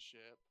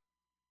relationship,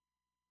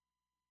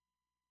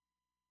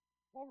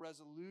 while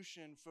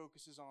resolution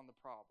focuses on the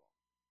problem.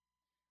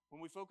 When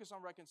we focus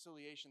on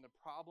reconciliation, the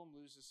problem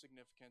loses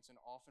significance and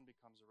often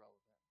becomes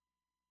irrelevant.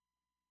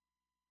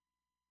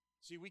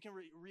 See, we can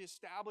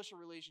reestablish a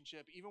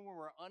relationship even when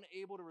we're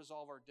unable to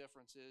resolve our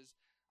differences.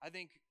 I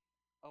think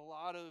a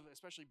lot of,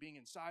 especially being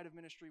inside of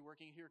ministry,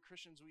 working here,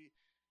 Christians, we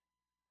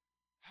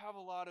have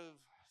a lot of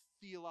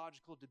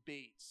theological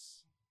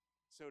debates,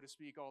 so to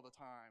speak, all the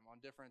time on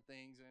different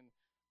things. And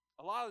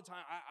a lot of the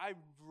time, I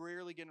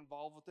rarely get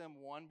involved with them,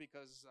 one,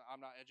 because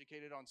I'm not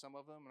educated on some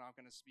of them, and I'm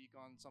going to speak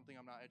on something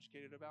I'm not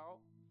educated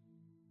about.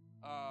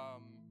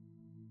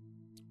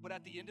 But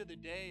at the end of the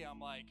day, I'm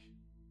like,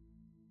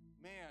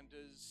 man,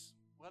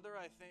 whether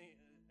I think,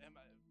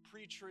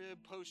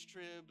 pre-trib,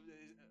 post-trib,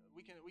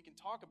 we can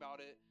talk about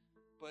it,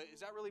 but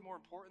is that really more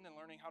important than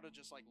learning how to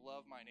just like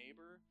love my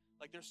neighbor?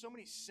 Like, there's so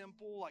many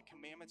simple like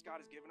commandments God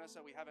has given us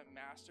that we haven't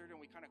mastered,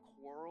 and we kind of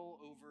quarrel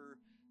over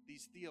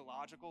these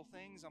theological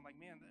things. I'm like,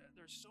 man,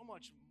 there's so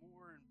much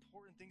more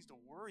important things to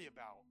worry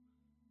about.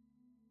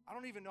 I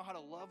don't even know how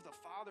to love the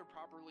Father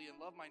properly and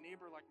love my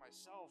neighbor like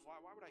myself. Why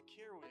would I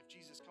care if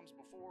Jesus comes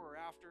before or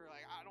after?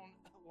 Like, I don't,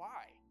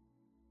 why?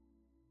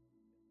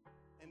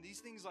 And these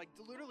things like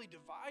literally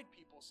divide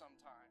people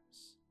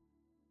sometimes.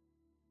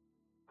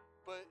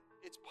 But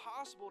it's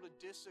possible to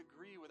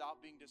disagree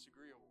without being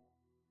disagreeable.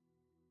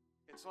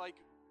 It's like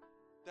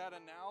that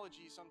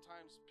analogy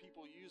sometimes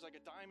people use, like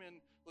a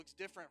diamond looks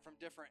different from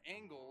different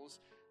angles.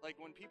 Like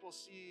when people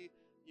see,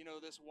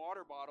 this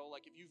water bottle,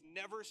 like if you've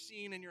never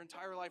seen in your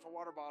entire life a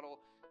water bottle,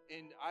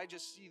 and I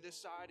just see this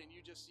side and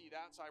you just see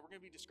that side, we're going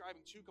to be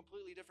describing two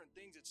completely different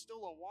things. It's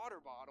still a water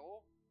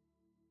bottle.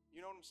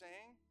 You know what I'm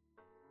saying?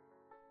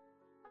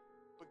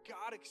 But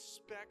God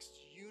expects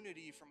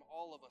unity from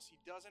all of us.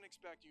 He doesn't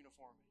expect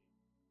uniformity.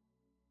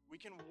 We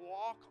can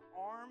walk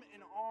arm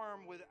in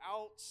arm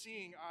without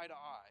seeing eye to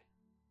eye.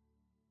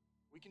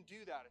 We can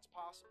do that. It's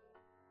possible.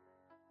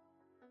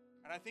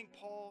 And I think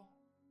Paul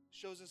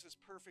shows us this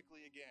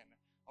perfectly again.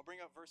 I'll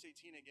bring up verse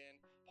 18 again.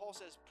 Paul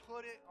says,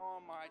 put it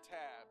on my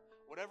tab.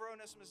 Whatever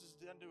Onesimus has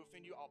done to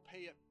offend you, I'll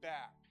pay it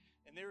back.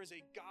 And there is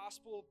a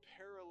gospel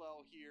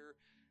parallel here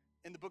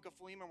in the book of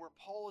Philemon where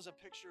Paul is a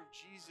picture of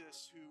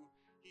Jesus who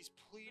he's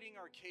pleading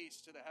our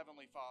case to the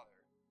Heavenly Father.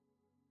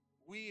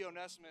 We,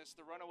 Onesimus,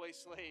 the runaway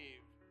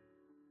slave,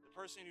 the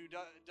person who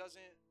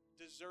doesn't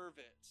deserve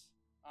it,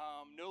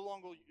 no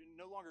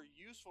longer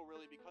useful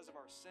really because of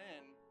our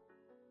sin,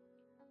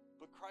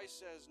 but Christ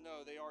says,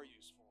 no, they are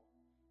useful.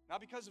 Not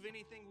because of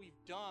anything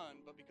we've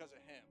done, but because of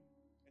him.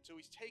 And so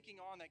he's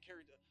taking on that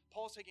character.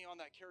 Paul's taking on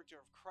that character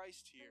of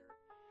Christ here.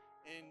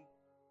 And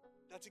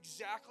that's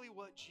exactly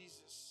what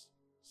Jesus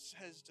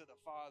says to the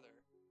Father.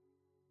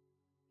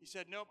 He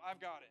said, nope,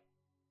 I've got it.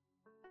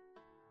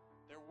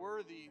 They're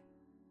worthy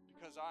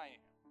because I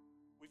am.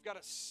 We've got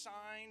a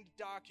signed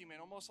document,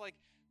 almost like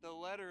the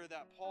letter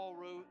that Paul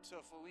wrote to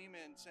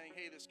Philemon saying,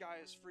 hey, this guy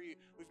is free.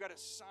 We've got a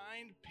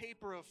signed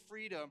paper of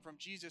freedom from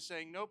Jesus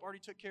saying, nope, already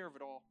took care of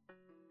it all.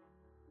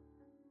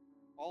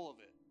 All of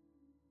it.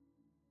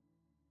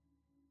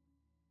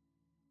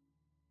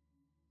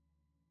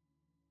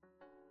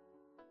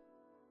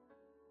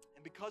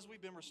 And because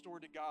we've been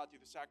restored to God through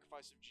the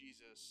sacrifice of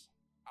Jesus,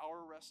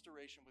 our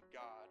restoration with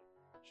God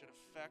should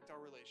affect our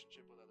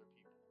relationship with other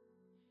people.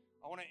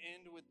 I want to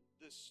end with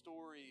this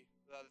story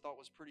that I thought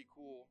was pretty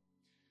cool.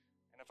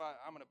 And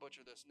I'm going to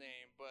butcher this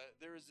name, but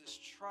there is this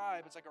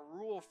tribe, it's like a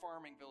rural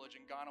farming village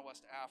in Ghana,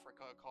 West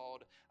Africa,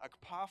 called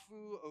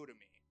Akpafu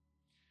Otomi.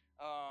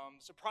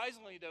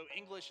 Surprisingly, though,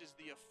 English is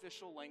the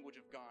official language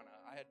of Ghana.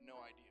 I had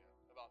no idea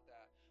about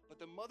that.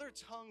 But the mother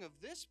tongue of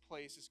this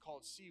place is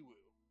called Siwu.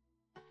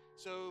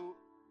 So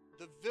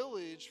the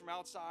village from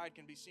outside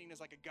can be seen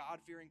as like a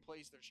God-fearing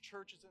place. There's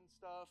churches and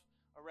stuff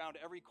around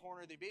every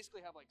corner. They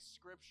basically have like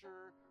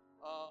scripture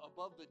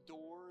above the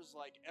doors,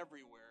 like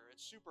everywhere.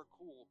 It's super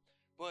cool.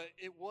 But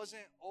it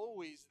wasn't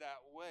always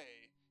that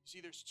way.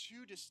 See, there's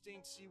two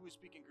distinct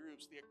Siwu-speaking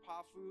groups, the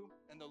Akpafu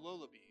and the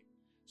Lolobi.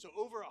 So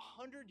over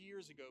 100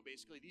 years ago,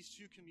 basically, these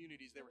two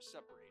communities, they were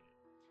separated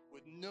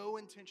with no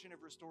intention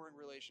of restoring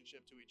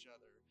relationship to each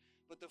other.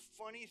 But the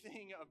funny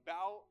thing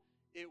about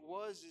it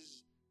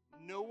is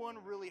no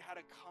one really had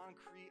a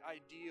concrete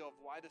idea of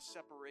why the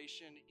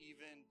separation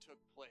even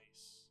took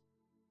place.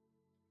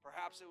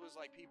 Perhaps it was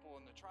like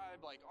people in the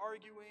tribe like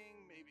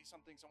arguing, maybe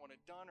something someone had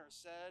done or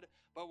said,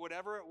 but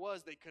whatever it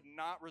was, they could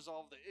not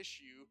resolve the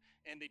issue,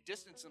 and they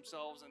distanced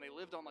themselves, and they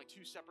lived on like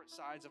two separate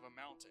sides of a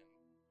mountain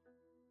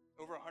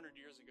over 100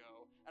 years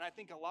ago. And I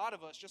think a lot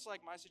of us, just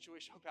like my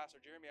situation with Pastor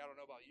Jeremy, I don't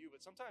know about you,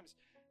 but sometimes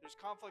there's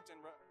conflict and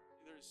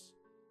there's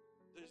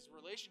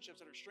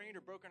relationships that are strained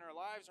or broken in our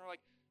lives, and we're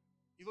like,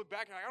 you look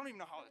back and I don't even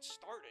know how it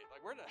started.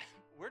 Like, where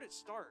did it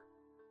start?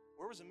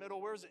 Where was the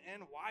middle? Where was the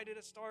end? Why did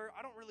it start?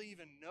 I don't really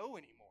even know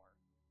anymore.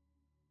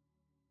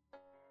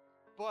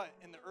 But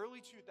in the early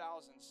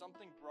 2000s,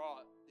 something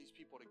brought these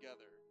people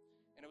together,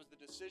 and it was the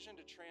decision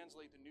to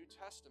translate the New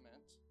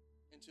Testament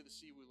into the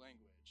Siwu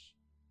language.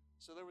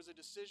 So there was a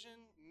decision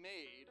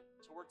made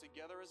to work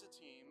together as a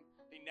team.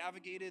 They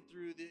navigated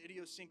through the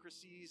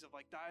idiosyncrasies of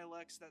like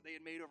dialects that they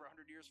had made over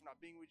 100 years from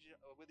not being with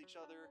each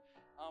other,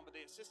 but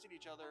they assisted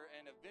each other,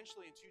 and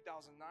eventually in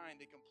 2009,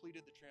 they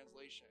completed the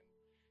translation.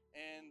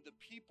 And the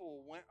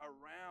people went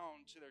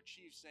around to their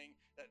chiefs saying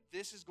that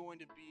this is going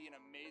to be an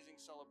amazing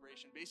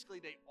celebration. Basically,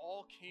 they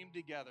all came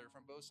together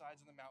from both sides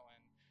of the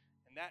mountain,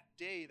 and that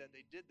day that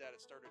they did that,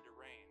 it started to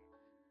rain,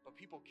 but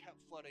people kept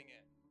flooding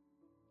in.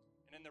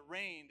 And in the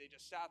rain, they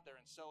just sat there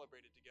and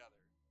celebrated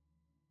together.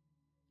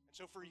 And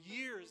so for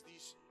years,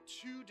 these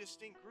two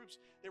distinct groups,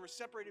 they were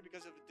separated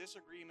because of a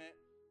disagreement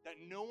that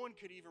no one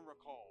could even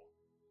recall.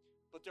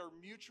 But their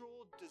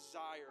mutual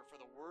desire for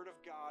the word of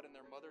God in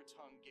their mother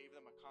tongue gave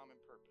them a common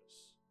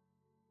purpose.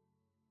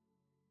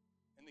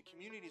 And the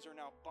communities are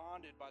now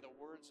bonded by the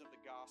words of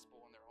the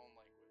gospel in their own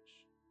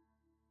language.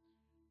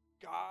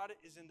 God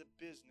is in the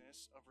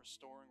business of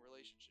restoring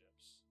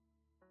relationships.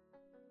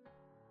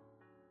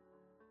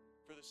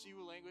 For the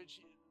Siwu language,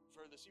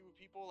 for the Siwu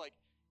people, like,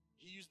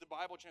 he used the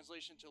Bible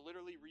translation to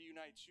literally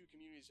reunite two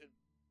communities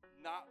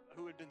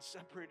who had been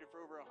separated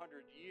for over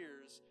 100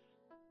 years.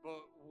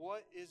 But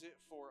what is it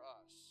for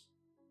us?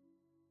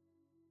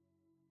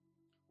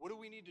 What do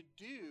we need to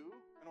do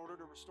in order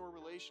to restore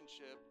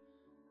relationship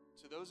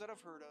to those that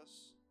have hurt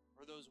us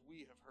or those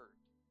we have hurt?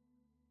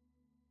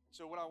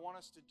 So what I want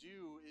us to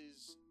do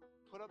is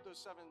put up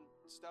those 7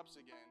 steps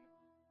again.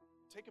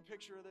 Take a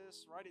picture of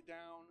this, write it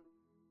down,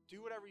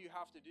 do whatever you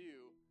have to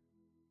do,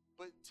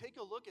 but take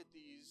a look at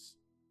these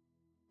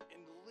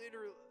and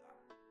literally,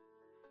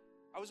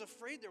 I was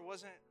afraid there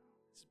wasn't,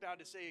 it's bad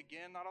to say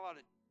again, not a lot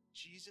of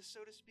Jesus,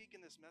 so to speak,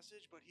 in this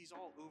message, but he's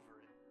all over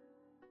it.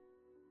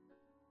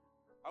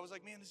 I was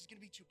like, man, this is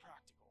going to be too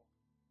practical.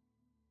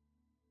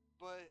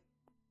 But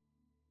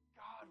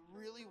God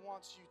really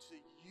wants you to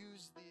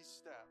use these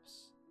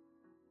steps.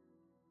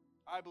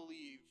 I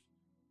believe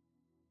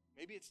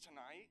maybe it's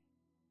tonight.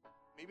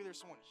 Maybe there's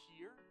someone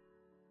here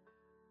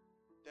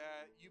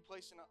that you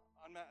place an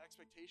unmet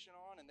expectation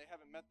on and they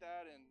haven't met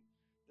that and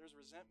there's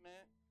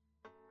resentment.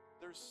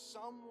 There's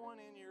someone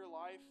in your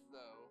life,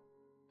 though,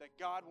 that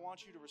God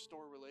wants you to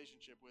restore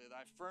relationship with.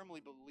 I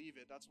firmly believe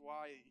it. That's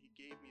why he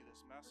gave me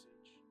this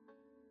message.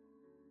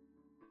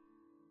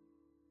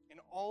 And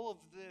all of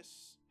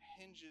this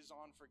hinges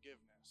on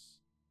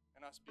forgiveness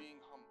and us being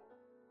humble.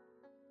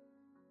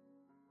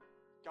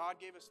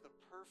 God gave us the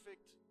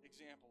perfect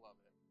example of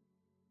it.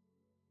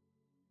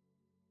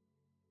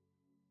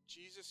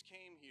 Jesus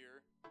came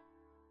here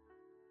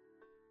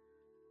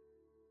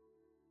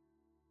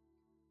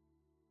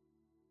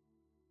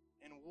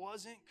and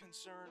wasn't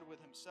concerned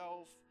with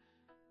himself.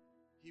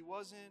 He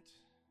wasn't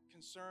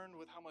concerned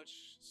with how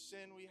much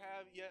sin we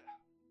have yet.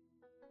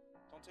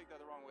 Don't take that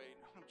the wrong way, you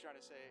know what I'm trying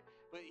to say.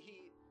 But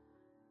he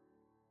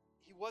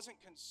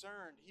wasn't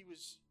concerned.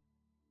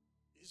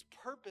 His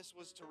purpose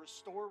was to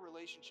restore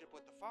relationship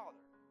with the Father.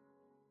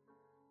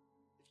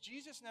 If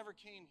Jesus never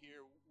came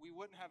here, we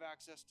wouldn't have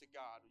access to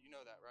God. You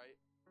know that, right?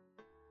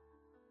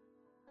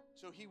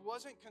 So he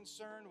wasn't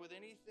concerned with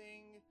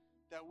anything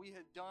that we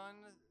had done.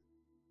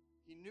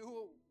 He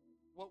knew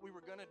what we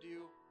were going to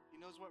do. He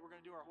knows what we're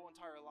going to do our whole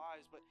entire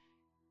lives, but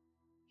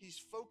he's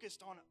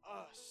focused on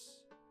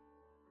us.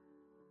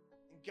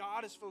 And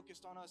God is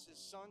focused on us, his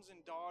sons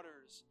and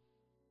daughters.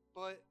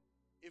 But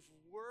if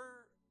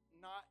we're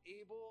not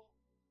able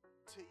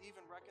to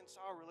even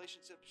reconcile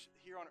relationships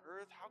here on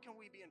earth, how can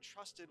we be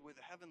entrusted with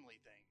heavenly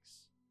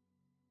things?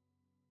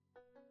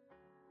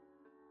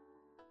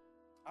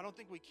 I don't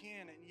think we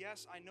can. And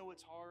yes, I know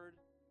it's hard.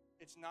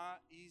 It's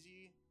not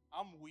easy.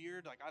 I'm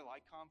weird. I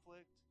like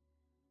conflict.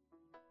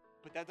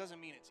 But that doesn't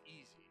mean it's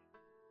easy.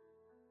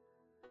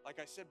 Like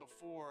I said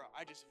before,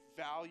 I just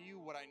value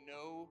what I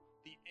know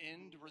the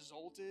end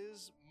result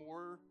is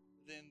more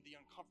than the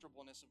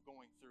uncomfortableness of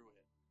going through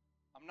it.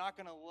 I'm not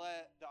going to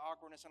let the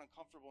awkwardness and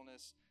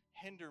uncomfortableness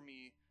hinder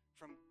me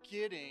from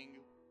getting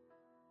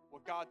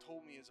what God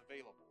told me is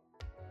available.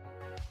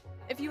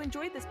 If you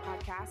enjoyed this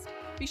podcast,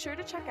 be sure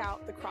to check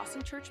out the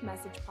Crossing Church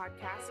Message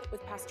podcast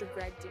with Pastor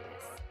Greg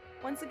Dumas.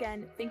 Once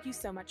again, thank you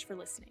so much for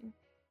listening.